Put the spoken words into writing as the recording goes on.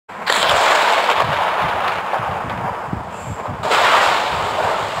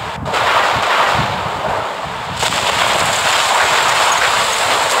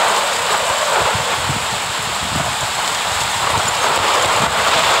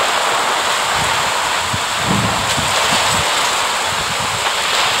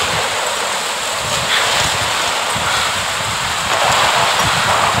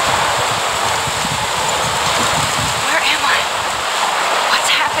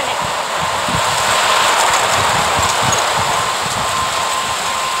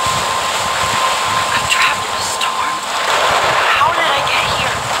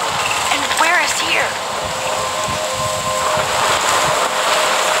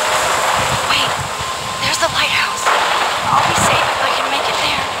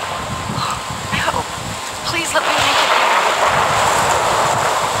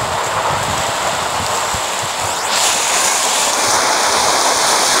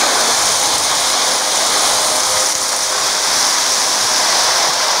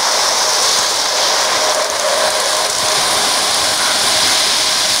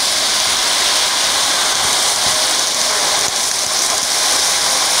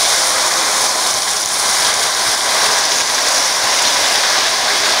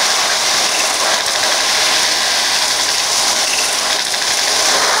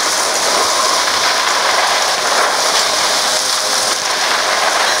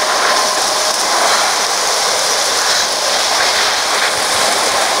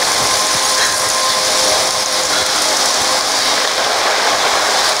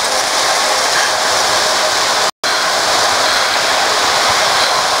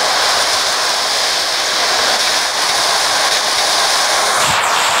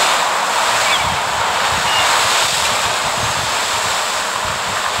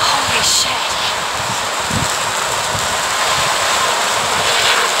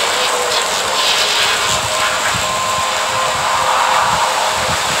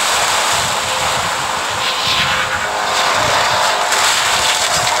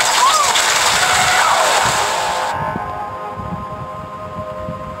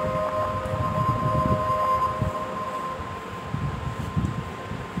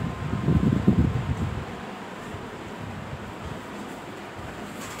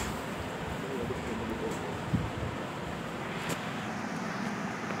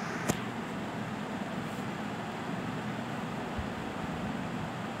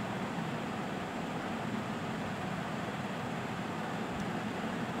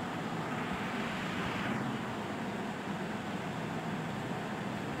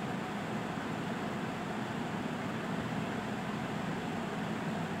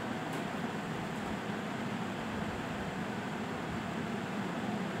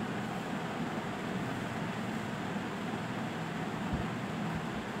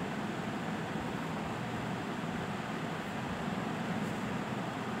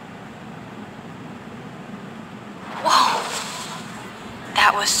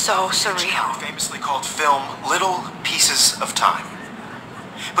That was so surreal. Famously called film Little Pieces of Time.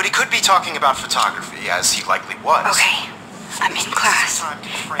 But he could be talking about photography, as he likely was. Okay, I'm in class.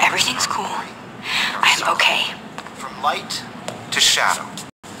 Everything's cool. I'm okay. From light to shadow.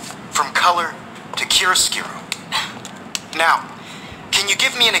 From color to chiaroscuro. Now, can you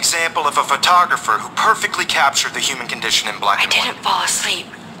give me an example of a photographer who perfectly captured the human condition in black and white? I didn't fall asleep,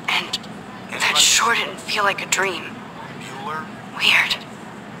 and that sure didn't feel like a dream. Bueller? Weird.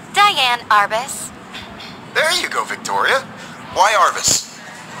 Diane Arbus. There you go, Victoria. Why Arbus?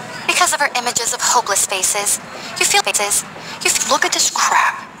 Because of her images of hopeless faces. You feel faces. Look at this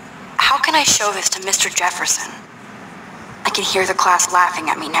crap. How can I show this to Mr. Jefferson? I can hear the class laughing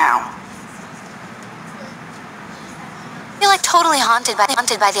at me now. You're like totally haunted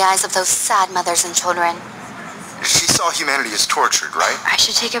by the eyes of those sad mothers and children. She saw humanity as tortured, right? I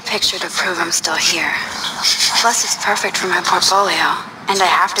should take a picture to prove I'm still here. Plus, it's perfect for my portfolio. And I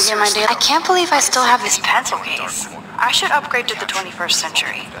have to get my daily... I can't believe I still have this pencil case. I should upgrade to the 21st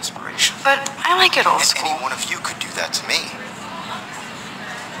century. But I like it old school. Any one of you could do that to me.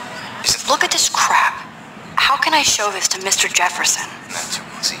 Look at this crap. How can I show this to Mr. Jefferson? Not too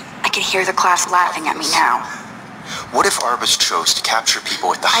easy. I can hear the class laughing at me now. What if Arbus chose to capture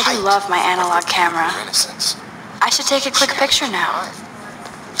people at the height? I do love my analog camera. Innocence. I should take a quick picture now.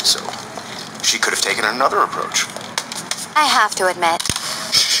 So, she could have taken another approach. I have to admit.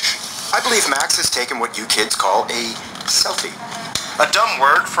 I believe Max has taken what you kids call a selfie. A dumb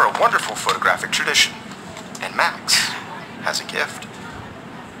word for a wonderful photographic tradition. And Max has a gift.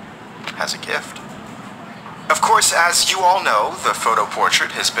 Of course, as you all know, the photo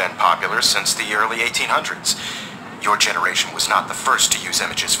portrait has been popular since the early 1800s. Your generation was not the first to use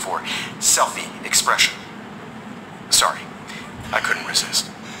images for selfie expression. Sorry, I couldn't resist.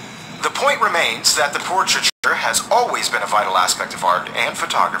 The point remains that the portraiture has always been a vital aspect of art and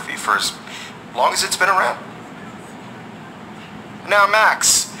photography for as long as it's been around. Now,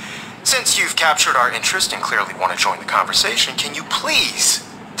 Max, since you've captured our interest and clearly want to join the conversation, can you please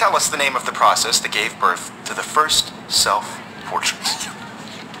tell us the name of the process that gave birth to the first self-portraits?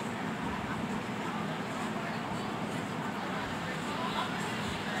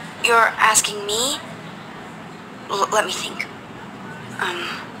 You're asking me? Let me think.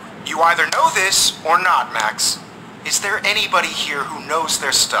 You either know this or not, Max. Is there anybody here who knows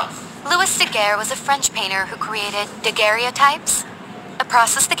their stuff? Louis Daguerre was a French painter who created daguerreotypes, a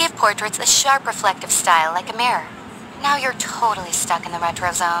process that gave portraits a sharp reflective style like a mirror. Now you're totally stuck in the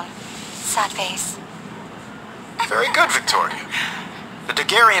retro zone. Sad face. Very good, Victoria. The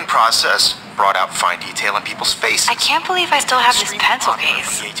Daguerrean process brought out fine detail in people's faces. I can't believe I still have this pencil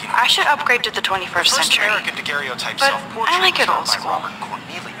case. I should upgrade to the 21st century. American daguerreotype But self-portrait I like it old by school. Robert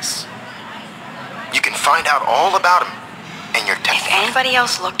Cornelius. You can find out all about him, and you're If anybody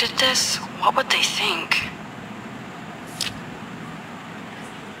else looked at this, what would they think?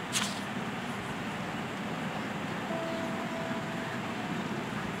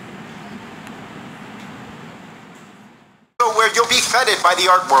 where you'll be feted by the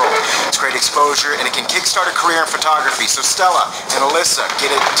art world. It's great exposure, and it can kickstart a career in photography. So Stella and Alyssa, get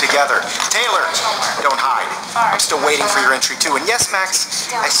it together. Taylor, don't hide. I'm still waiting for your entry too. And yes,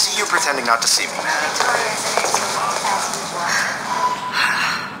 Max, I see you pretending not to see me.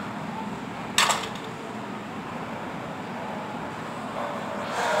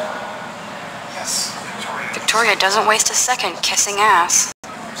 Yes, Victoria. Victoria doesn't waste a second kissing ass.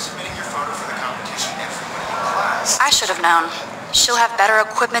 Submitting your photo for the competition, everybody in class. I should have known. She'll have better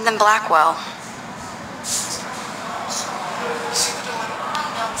equipment than Blackwell.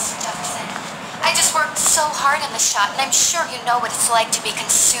 I just worked so hard on the shot, and I'm sure you know what it's like to be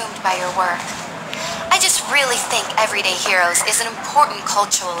consumed by your work. I just really think Everyday Heroes is an important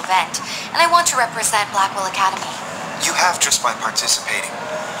cultural event, and I want to represent Blackwell Academy. You have just by participating,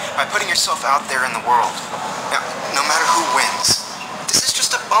 by putting yourself out there in the world. Now, no matter who wins, this is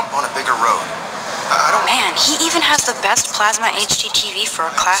just a bump on a bigger road. I don't... Man, he even has the best plasma HDTV for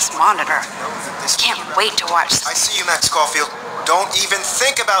a class monitor. Can't wait to watch. I see you, Max Caulfield. Don't even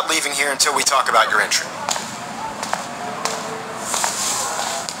think about leaving here until we talk about your entry.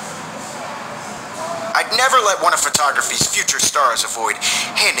 I'd never let one of photography's future stars avoid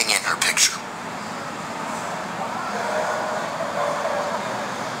handing in her picture.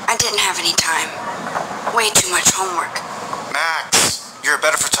 I didn't have any time. Way too much homework. Max, you're a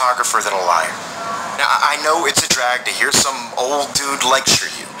better photographer than a liar. Now, I know it's a drag to hear some old dude lecture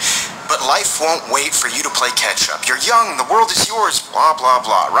you, but life won't wait for you to play catch-up. You're young, the world is yours, blah, blah,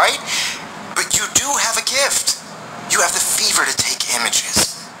 blah, right? But you do have a gift. You have the fever to take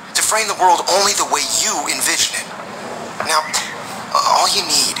images, to frame the world only the way you envision it. Now, All you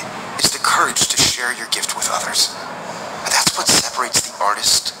need is the courage to share your gift with others. And that's what separates the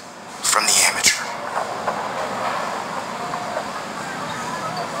artist from the amateur.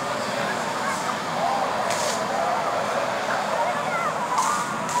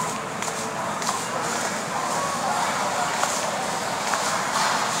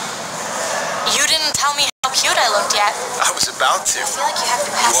 You didn't tell me how cute I looked yet. I was about to. I feel like you have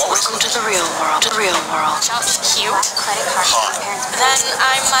to pass. Welcome to the real world. The real world. Just cute. Credit card. Then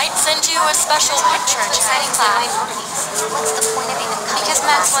I might send you a special picture to my class. What's the point of even coming? Because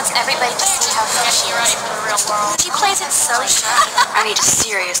Max wants everybody to see how cute she is. Ready for the real world. She plays it so shy. I need a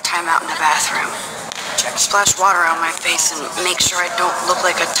serious timeout in the bathroom. Splash water on my face and make sure I don't look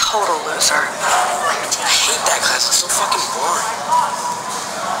like a total loser. I hate that class. It's so fucking boring.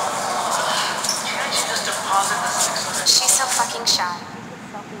 She's so fucking shy.